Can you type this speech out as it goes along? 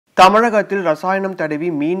தமிழகத்தில் ரசாயனம் தடவி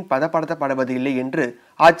மீன் பதப்படுத்தப்படுவது இல்லை என்று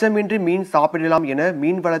அச்சமின்றி மீன் சாப்பிடலாம் என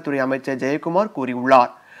மீன்வளத்துறை அமைச்சர் ஜெயக்குமார்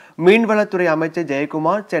கூறியுள்ளார். மீன்வளத்துறை அமைச்சர்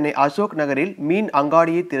ஜெயக்குமார் சென்னை அசோக் நகரில் மீன்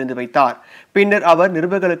அங்காடியை திறந்து வைத்தார். பின்னர் அவர்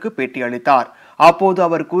நிருபர்களுக்கு பேட்டி அளித்தார். அப்போது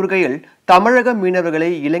அவர் கூறுகையில், தமிழக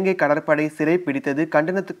மீனவர்களை இலங்கை கடற்படை சிறை பிடித்தது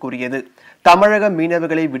கண்டனத்துக்குரியது. தமிழக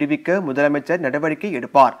மீனவர்களை விடுவிக்க முதலமைச்சர் நடவடிக்கை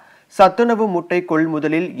எடுப்பார். சத்துணவு முட்டை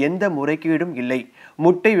கொள்முதலில் எந்த முறைகேடும் இல்லை.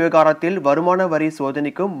 முட்டை விவகாரத்தில் வருமான வரி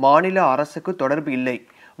சோதனைக்கும் மாநில அரசுக்கு தொடர்பு இல்லை.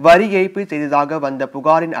 வரி ஏய்ப்பு செய்ததாக வந்த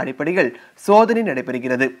புகாரின் அடிப்படையில் சோதனை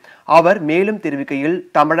நடைபெறுகிறது. அவர் மேலும் தெரிவிக்கையில்,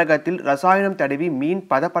 தமிழகத்தில் ரசாயனம் தடவி மீன்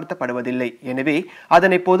பதப்படுத்தப்படுவதில்லை. எனவே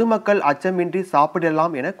அதனை பொதுமக்கள் அச்சமின்றி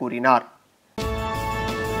சாப்பிடலாம் என கூறினார்.